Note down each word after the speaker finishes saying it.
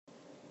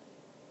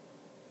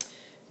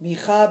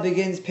Micha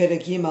begins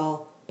Perek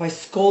Gimal by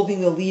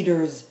scolding the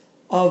leaders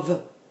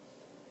of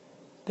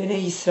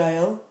Bnei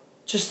Israel,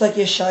 just like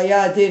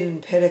Yeshaya did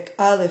in Perek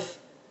Aleph,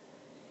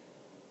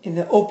 in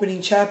the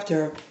opening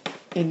chapter.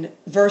 In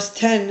verse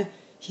 10,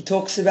 he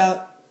talks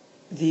about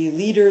the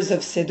leaders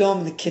of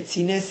Sedom, the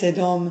Ketzine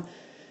Sedom,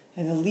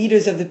 and the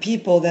leaders of the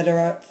people that are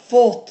at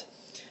fault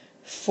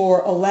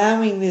for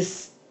allowing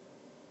this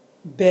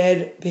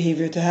bad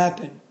behavior to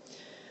happen.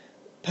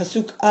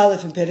 Pasuk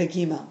Aleph in Perek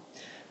Gimal.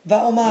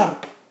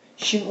 Va'omar,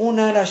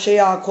 Shim'una Rashi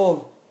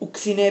Yaakov,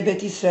 Uksine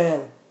Bet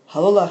Israel,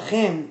 Halo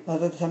lachem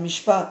ladat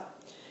hamishpat.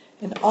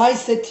 And I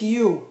said to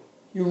you,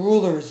 you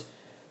rulers,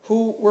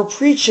 who were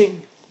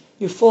preaching,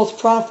 you false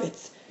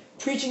prophets,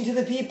 preaching to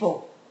the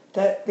people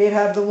that they'd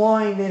have the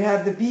wine, they'd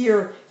have the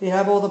beer, they'd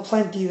have all the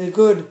plenty, the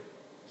good.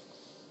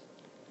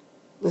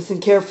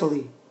 Listen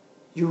carefully,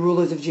 you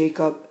rulers of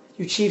Jacob,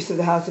 you chiefs of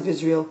the house of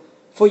Israel,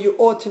 for you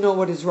ought to know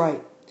what is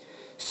right.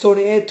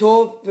 Sonei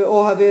tov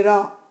ve'ohavei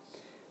ra,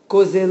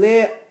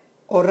 gozelei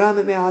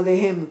oram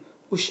me'alehem,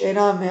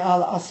 ush'eram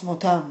me'al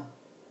asmotam.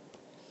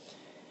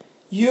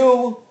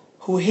 You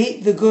who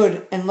hate the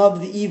good and love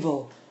the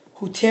evil,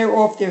 who tear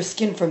off their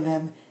skin from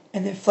them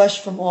and their flesh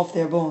from off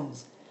their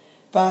bones.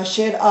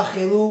 Va'asher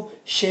achelu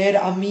she'er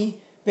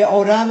ami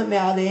be'oram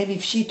me'alehem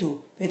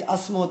ifshitu ve'et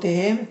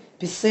asmotehem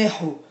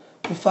bisehu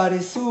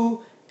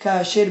ufaresu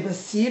ka'asher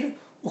basir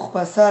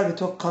uchbasar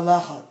v'tok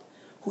kalachat.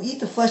 Who eat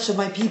the flesh of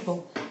my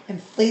people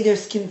and flay their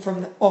skin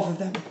from off of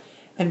them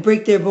and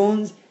break their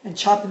bones and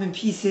chop them in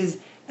pieces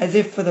as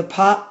if for the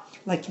pot,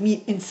 like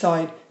meat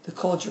inside the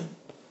cauldron.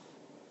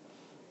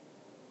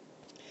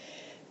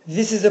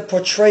 This is a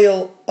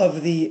portrayal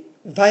of the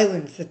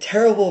violence, the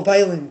terrible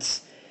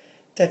violence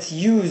that's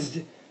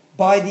used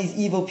by these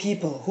evil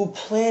people who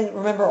plan,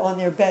 remember, on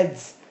their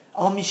beds.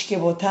 Al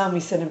mishkevotam, we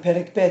said in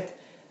Perek Bet,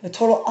 the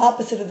total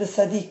opposite of the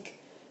Sadiq,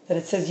 that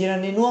it says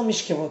Yiranenu al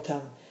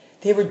mishkevotam.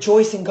 They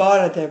rejoice in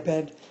God at their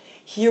bed.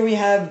 Here we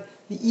have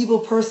the evil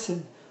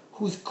person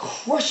who's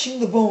crushing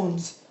the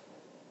bones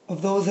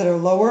of those that are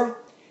lower,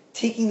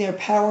 taking their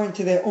power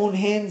into their own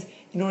hands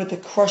in order to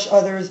crush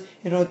others,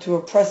 in order to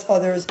oppress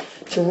others,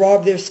 to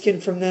rob their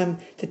skin from them,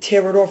 to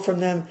tear it off from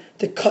them,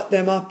 to cut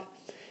them up.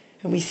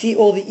 And we see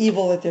all the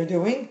evil that they're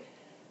doing.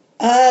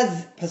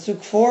 Az,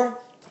 Pasuk 4,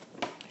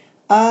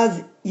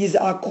 Az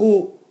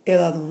yiz'aku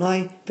el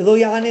Adonai, v'lo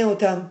ya'aneh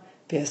otam,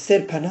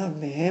 v'yaser panav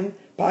mehem,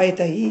 ba'et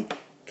hahi,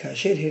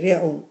 kasher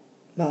hire'u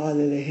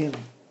ma'alelehem.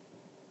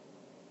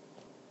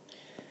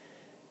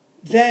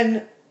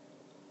 Then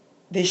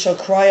they shall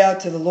cry out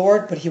to the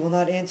Lord, but He will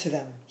not answer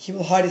them. He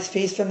will hide His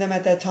face from them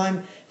at that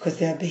time because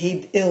they have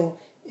behaved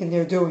ill in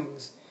their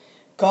doings.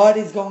 God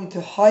is going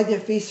to hide their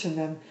face from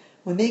them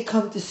when they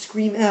come to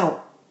scream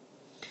out,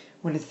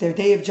 when it's their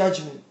day of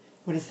judgment,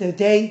 when it's their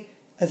day,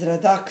 as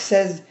Radak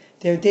says,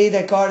 their day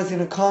that God is going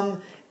to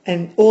come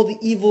and all the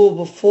evil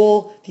will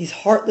befall these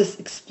heartless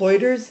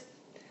exploiters.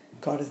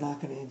 God is not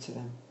going to answer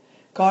them.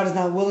 God is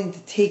not willing to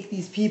take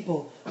these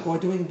people who are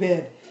doing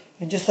bad.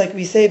 And just like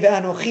we say,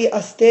 "Ve'anochi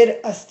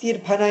astir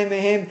panai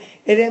mehem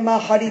erema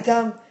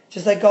haritam,"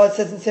 just like God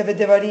says in Sefer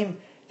Devarim,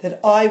 that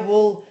I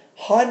will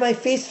hide my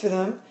face for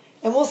them,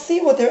 and we'll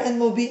see what their end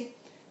will be.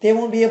 They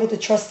won't be able to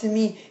trust in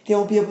me. They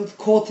won't be able to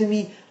call to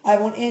me. I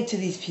won't answer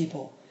these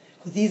people,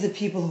 because these are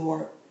people who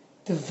are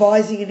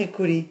devising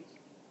iniquity.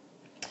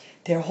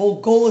 Their whole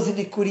goal is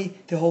iniquity.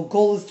 Their whole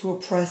goal is to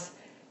oppress.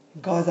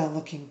 And God's not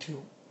looking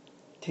to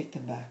take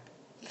them back.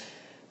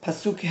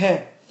 Pasuk He.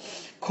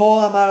 Ko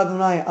amar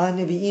Adonai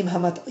an-nevi'im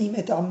hamat'im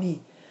et ammi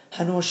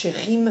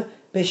hanoshechim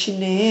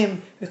b'shimnehem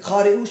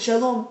v'kareu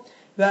shalom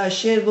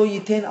v'asher lo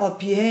yiten al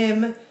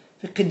pihem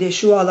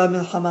v'kedeshu ala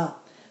milchama.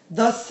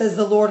 Thus says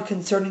the Lord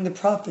concerning the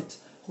prophets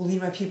who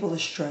lead my people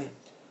astray,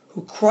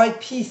 who cry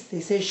peace,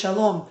 they say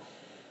shalom,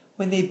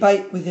 when they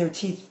bite with their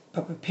teeth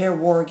but prepare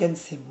war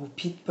against him, who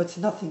puts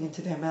nothing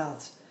into their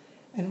mouths.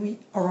 And we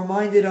are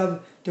reminded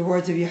of the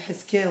words of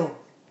Yehezkel,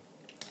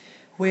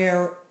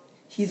 where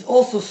he's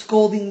also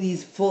scolding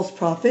these false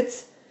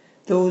prophets,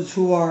 those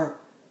who are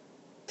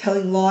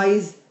telling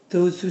lies,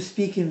 those who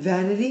speak in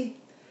vanity.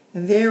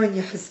 And there in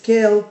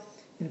Yehezkel,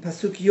 in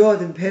Pasuk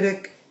Yod, in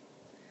Perek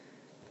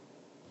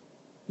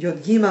Yod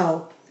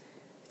Gimal,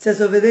 it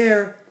says over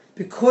there,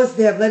 because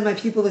they have led my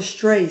people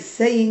astray,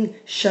 saying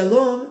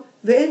Shalom,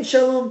 ve'en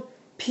Shalom,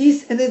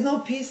 peace, and there's no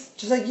peace.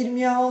 Just like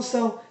Yirmiyah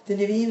also, the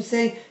Nevi'im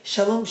say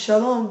Shalom,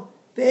 Shalom,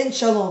 ve'en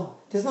Shalom.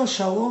 There's no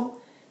Shalom.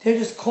 They're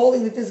just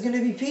calling that there's going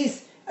to be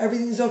peace.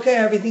 Everything's okay,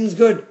 everything's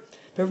good.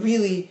 But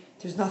really,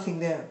 there's nothing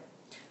there.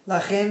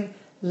 Lachem,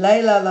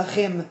 Laila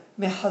lachem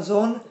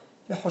mehazon,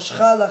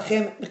 ve'choshcha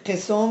lachem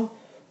mechesom,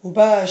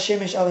 uba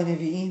hashemesh al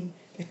nevi'im,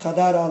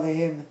 ve'kadar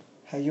alehem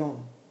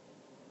hayom.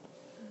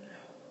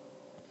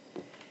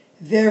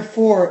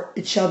 Therefore,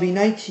 it shall be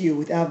night to you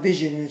without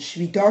vision, and it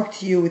shall be dark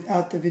to you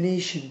without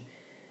divination.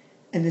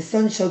 And the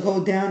sun shall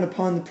go down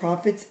upon the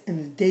prophets, and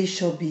the day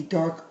shall be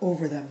dark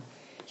over them.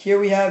 Here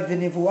we have the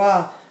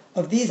nevuah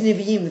of these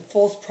Nevi'im, the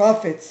false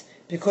prophets,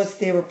 because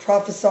they were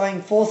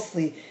prophesying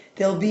falsely.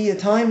 There'll be a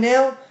time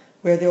now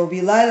where there will be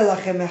Laila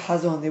lachem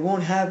mehazon. They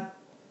won't have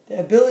the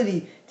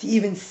ability to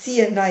even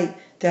see at night,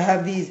 to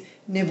have these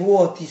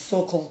nebuot, these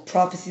so-called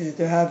prophecies that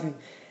they're having.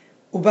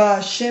 Uba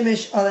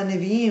shemesh ala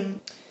nevi'im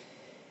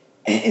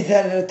is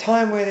that at a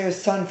time where there's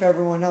sun for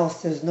everyone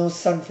else, there's no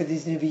sun for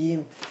these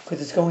nevi'im,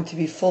 because it's going to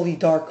be fully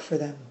dark for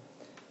them.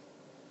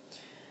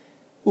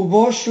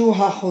 ובושו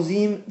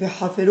החוזים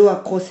וחפרו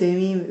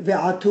הקוסמים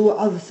ועטו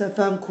על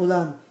שפם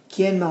כולם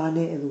כי אין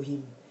מענה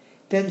אלוהים.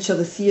 Then shall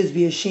the seers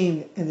be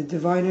ashamed and the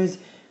diviners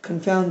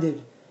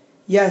confounded.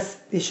 Yes,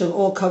 they shall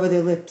all cover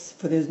their lips,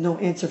 for there is no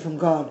answer from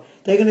God.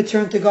 They're going to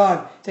turn to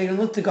God, they're going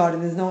to look to God,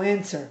 and there's no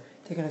answer.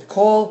 They're going to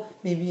call,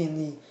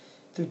 maybe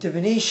through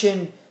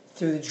divination,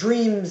 through the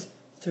dreams,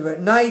 through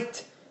at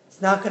night.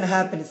 It's not going to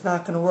happen, it's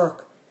not going to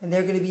work. And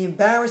they're going to be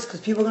embarrassed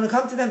because people are going to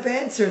come to them for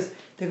answers.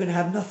 They're going to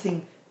have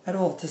nothing at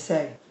all to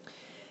say.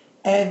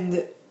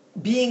 And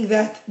being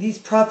that these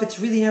prophets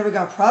really never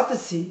got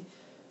prophecy,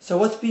 so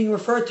what's being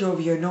referred to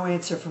over here? No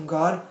answer from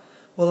God.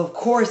 Well, of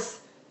course,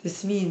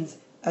 this means,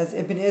 as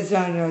Ibn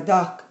Ezra and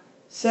Radak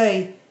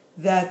say,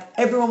 that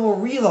everyone will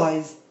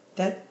realize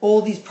that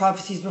all these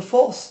prophecies were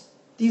false.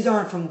 These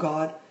aren't from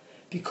God,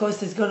 because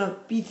there's going to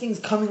be things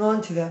coming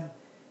on to them,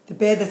 the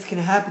bad that's going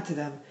to happen to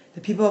them.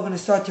 The people are going to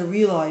start to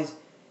realize,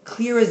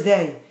 clear as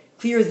day,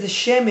 clear as the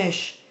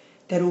shemesh,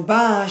 that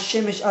Uba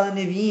shemesh ala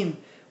nevi'im,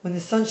 when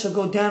the sun shall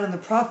go down on the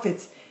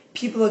prophets,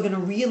 people are going to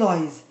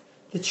realize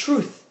the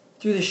truth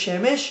through the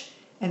shemesh,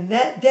 and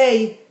that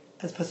day,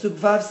 as Pasuk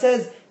Vav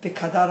says,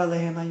 v'kadar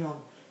alehem hayom,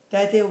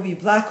 that day will be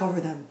black over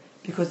them,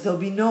 because there'll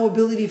be no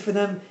ability for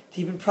them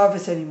to even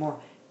prophesy anymore.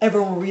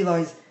 Everyone will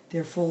realize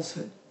their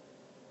falsehood.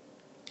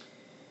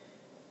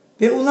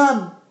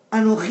 Ve'ulam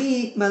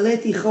anochi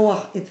maleti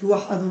choach et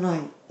ruach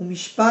Adonai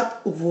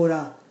u'mishpat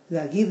u'gvora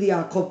le'agid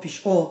li'Yaakov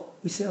pish'o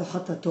u'Yisrael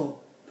chatato.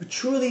 But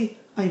truly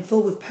I am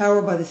filled with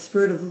power by the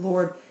Spirit of the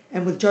Lord,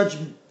 and with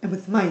judgment, and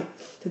with might,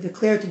 to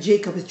declare to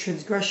Jacob his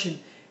transgression,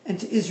 and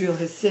to Israel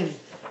his sin.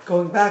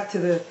 Going back to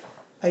the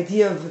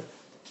idea of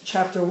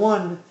chapter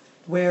 1,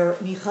 where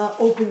Micha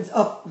opens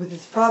up with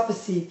his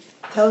prophecy,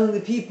 telling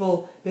the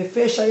people,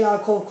 Befesha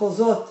Yaakov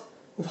kozot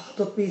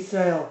uvchatot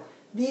b'Yisrael.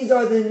 These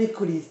are the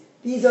iniquities,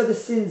 these are the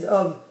sins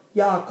of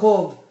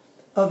Yaakov,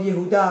 of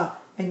Yehuda,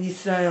 and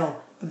Yisrael,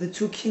 of the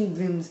two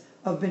kingdoms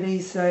of Bnei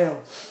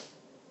Israel.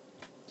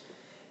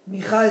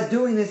 Micha is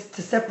doing this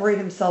to separate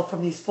himself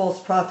from these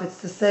false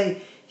prophets, to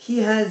say he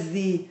has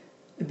the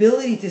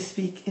ability to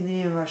speak in the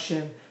name of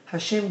Hashem.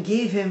 Hashem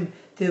gave him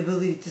the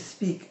ability to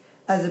speak,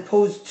 as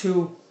opposed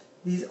to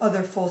these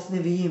other false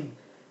Nevi'im.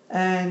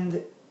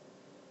 And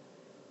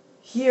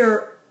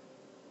here,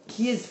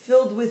 he is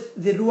filled with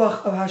the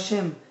Ruach of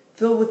Hashem,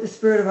 filled with the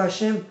Spirit of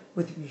Hashem,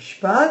 with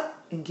Mishpat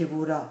and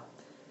Gevurah.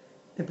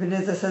 Ibn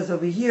Ezra says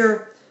over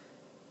here,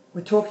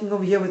 we're talking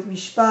over here with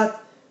Mishpat,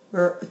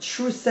 where a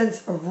true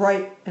sense of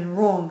right and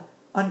wrong,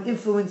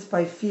 uninfluenced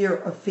by fear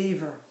of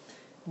favor,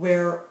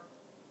 where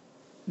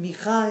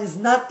Micha is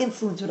not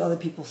influenced what other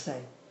people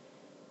say.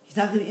 He's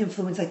not going to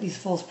influence like these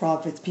false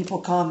prophets. People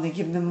come, they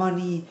give them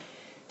money,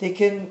 they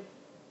can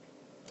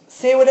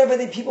say whatever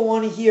people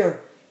want to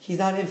hear. He's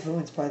not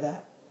influenced by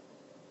that.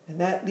 And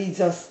that leads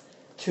us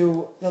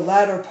to the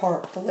latter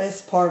part, the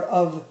last part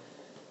of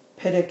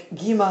Perek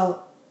Gimal,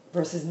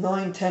 verses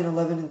 9, 10,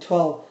 11, and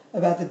 12,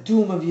 about the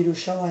doom of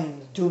Yerushalayim,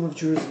 the doom of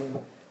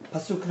Jerusalem.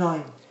 Pasuk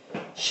 9.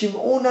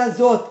 Shim'una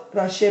zot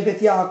Rashi Bet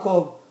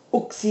Yaakov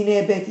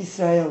uksine Bet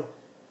Israel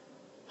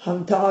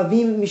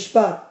hamta'avim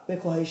mishpat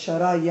v'kol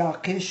ha'ishara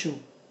ya'keshu.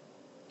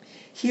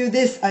 Hear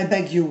this, I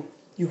beg you,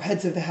 you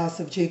heads of the house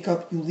of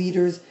Jacob, you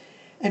leaders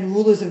and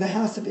rulers of the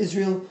house of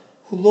Israel,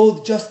 who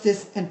loathe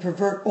justice and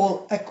pervert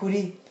all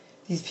equity.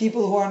 These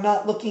people who are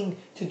not looking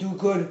to do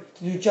good,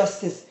 to do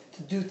justice,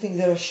 to do things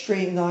that are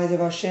straight in the eyes of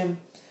Hashem.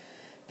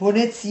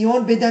 Bonet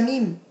Sion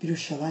bedamim,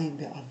 Yerushalayim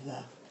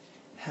be'avla.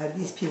 How do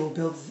these people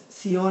build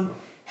Sion?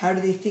 How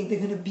do they think they're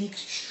going to be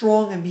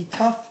strong and be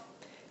tough?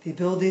 They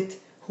build it,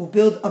 who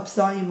build up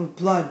Zion with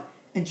blood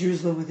and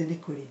Jerusalem with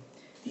iniquity.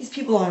 These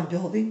people aren't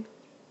building.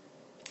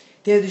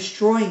 They're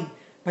destroying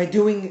by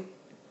doing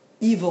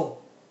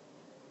evil,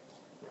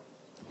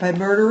 by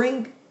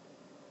murdering,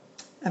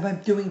 and by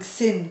doing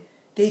sin.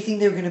 They think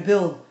they're going to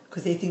build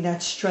because they think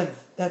that's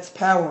strength, that's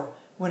power.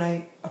 When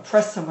I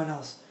oppress someone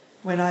else,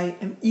 when I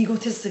am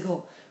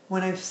egotistical,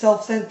 when I'm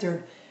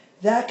self-centered,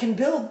 that can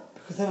build,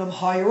 because then I'm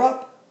higher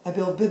up. I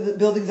build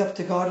buildings up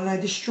to God and I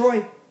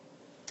destroy.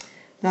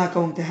 Not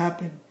going to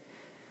happen.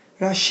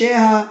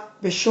 Rasheha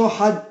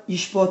b'shohad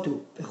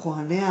yishpotu,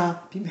 v'kohanea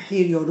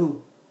b'mechir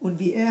yoru,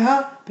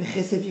 unvi'eha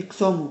b'chesed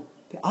yiksomu,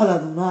 v'al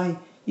Adonai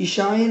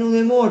yisha'enu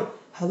lemor,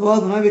 halo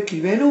Adonai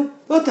b'kirvenu,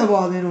 lo tavo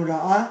alenu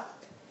ra'ah.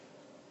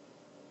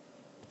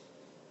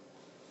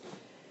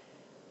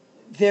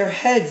 Their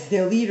heads,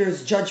 their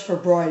leaders, judge for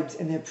bribes,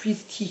 and their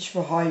priests teach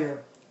for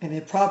hire, and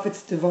their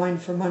prophets divine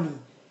for money.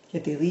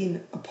 Yet they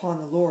lean upon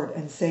the Lord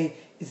and say,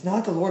 is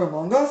not the Lord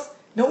among us?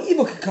 No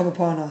evil can come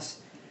upon us.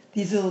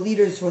 These are the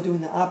leaders who are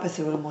doing the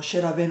opposite of what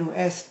Moshe Rabbeinu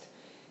asked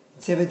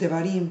in Sefer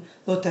Devarim,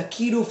 Lo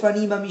takiru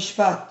fani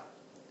b'mishpat.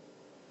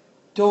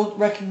 Don't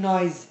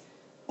recognize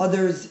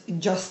others'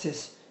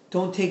 injustice.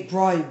 Don't take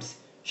bribes.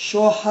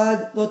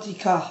 Shohad lo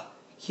tikach,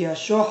 ki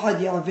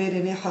ha-shohad ya'aver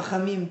enei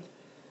chachamim.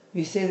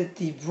 We say that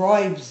the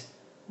bribes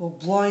will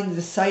blind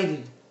the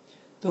sighted.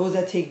 Those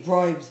that take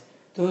bribes,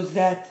 those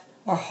that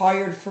are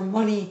hired for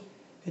money,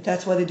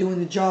 that's why they're doing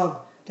the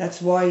job.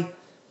 That's why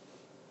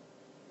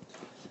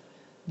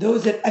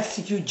those that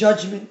execute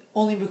judgment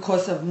only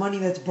because of money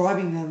that's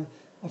bribing them,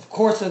 of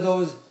course, are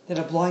those that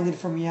are blinded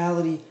from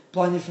reality,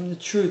 blinded from the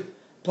truth,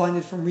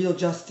 blinded from real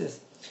justice.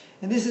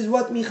 And this is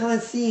what Micha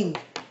is seeing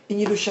in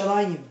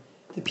Yerushalayim.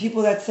 The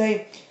people that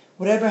say,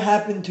 whatever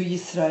happened to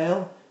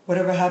Yisrael,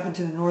 whatever happened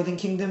to the northern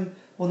kingdom,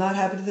 will not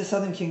happen to the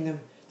southern kingdom.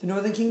 The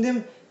northern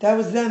kingdom, that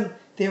was them.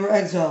 They were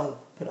exiled.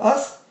 But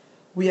us,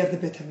 we have the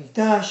Beit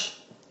HaMikdash.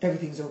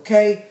 Everything's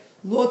okay.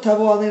 Lo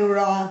tavo aleinu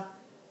ra'ah.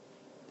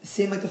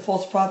 Same like the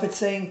false prophet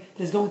saying,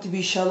 there's going to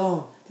be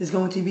shalom. There's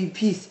going to be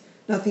peace.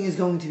 Nothing is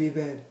going to be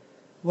bad.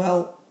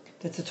 Well,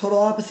 that's the total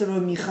opposite of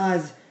what Micha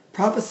is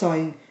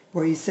prophesying,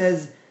 where he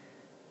says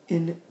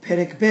in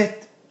Perek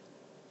Bet,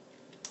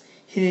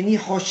 Hineni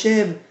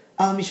Hoshem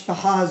al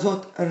mishpacha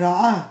hazot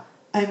ra'ah.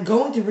 I'm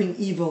going to bring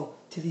evil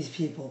to these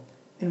people.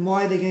 And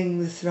why are they getting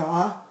this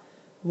ra'ah?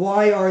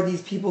 Why are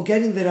these people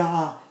getting the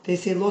ra'ah? They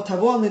say, Lo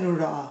tavo aleinu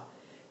ra'ah.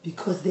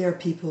 Because they are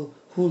people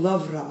who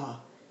love ra'ah.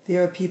 They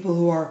are people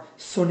who are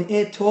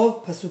son'ei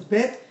tov, pasuk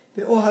bet,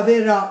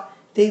 ve'ohavei ra'.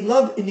 They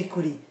love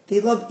iniquity.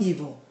 They love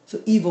evil.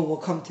 So evil will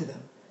come to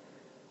them.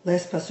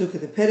 Last pasuk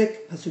of the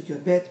Perek, pasuk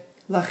yod bet.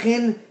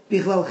 Lachen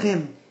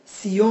bichlalchem,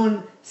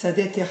 Sion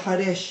sadeh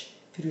teharesh,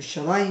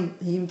 v'Yerushalayim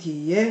hayim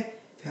tiyeh,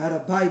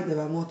 v'har habayit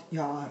levamot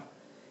ya'ar.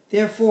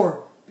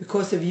 Therefore,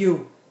 because of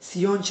you,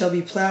 Sion shall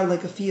be plowed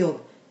like a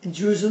field, and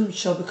Jerusalem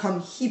shall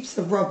become heaps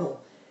of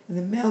rubble, and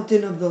the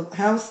mountain of the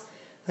house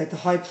like the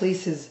high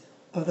places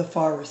of the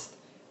forest.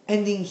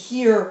 Ending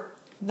here,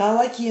 not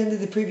like he ended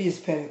the previous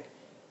Perek,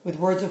 with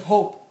words of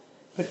hope,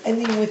 but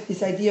ending with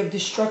this idea of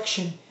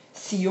destruction.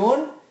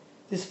 Sion,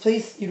 this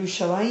place,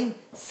 Yerushalayim,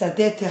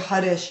 Sadeh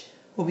Teharesh,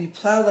 will be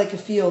plowed like a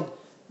field.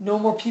 No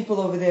more people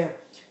over there.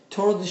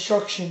 Total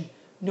destruction.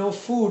 No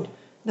food.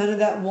 None of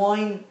that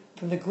wine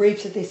from the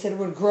grapes that they said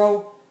would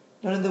grow.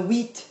 None of the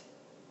wheat.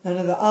 None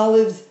of the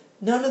olives.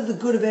 None of the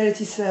good of Eretz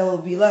Yisrael will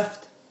be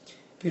left.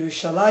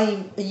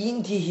 Yerushalayim,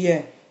 ayin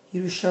tihiyeh.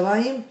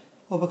 Yerushalayim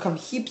will become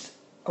heaps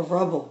of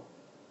rubble.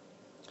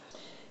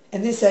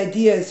 And this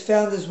idea is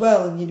found as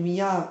well in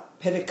Yirmiyah,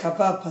 Perek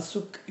Kavav,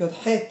 Pasuk Yod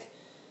Het,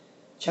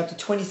 chapter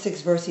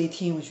 26, verse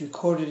 18, which we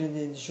quoted in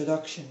the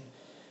introduction,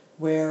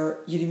 where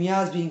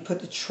Yirmiyah is being put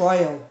to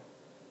trial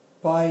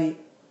by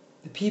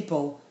the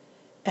people,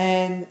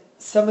 and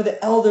some of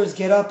the elders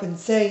get up and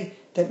say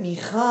that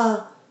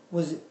Micha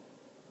was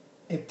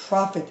a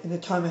prophet in the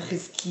time of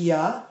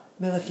Chizkiah,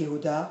 Melech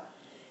Yehuda,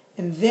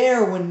 and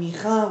there when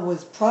Micha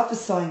was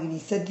prophesying and he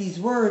said these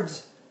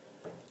words,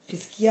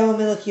 Chizkiah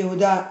Melech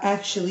Yehuda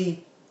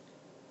actually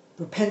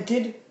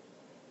repented,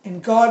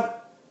 and God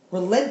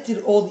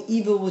relented all the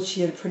evil which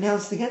he had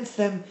pronounced against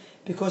them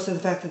because of the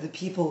fact that the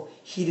people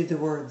heeded the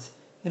words.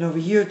 And over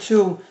here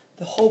too,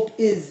 the hope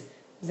is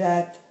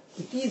that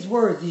with these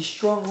words, these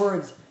strong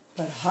words,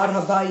 about Har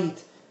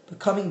HaBayit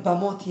becoming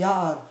Bamot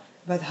Ya'ar,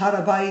 about Har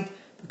HaBayit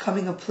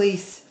becoming a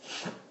place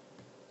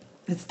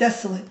that's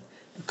desolate,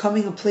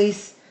 becoming a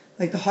place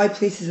like the high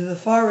places of the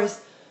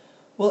forest,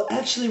 will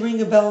actually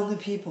ring a bell in the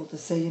people to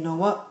say, you know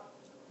what?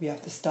 We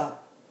have to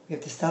stop. We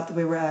have to stop the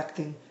way we're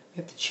acting.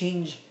 We have to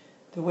change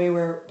the way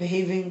we're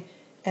behaving.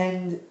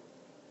 And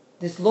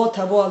this lo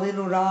tavo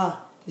aleinu ra'ah,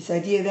 this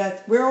idea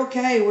that we're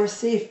okay, we're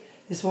safe,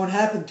 this won't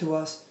happen to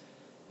us.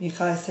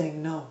 Micha is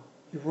saying, no,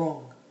 you're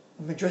wrong.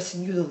 I'm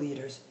addressing you, the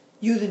leaders,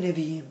 you, the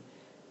Nevi'im,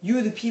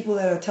 you, the people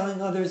that are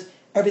telling others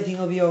everything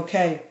will be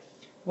okay.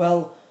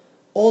 Well,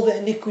 all the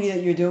iniquity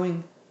that you're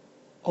doing,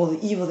 all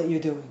the evil that you're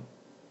doing,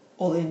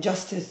 all the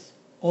injustice,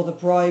 all the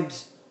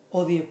bribes,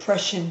 all the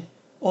oppression,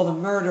 all the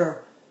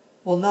murder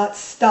will not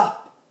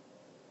stop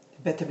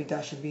the Beit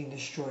HaMikdash from being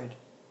destroyed.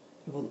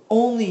 It will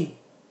only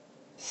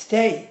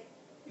stay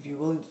if you're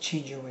willing to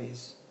change your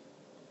ways.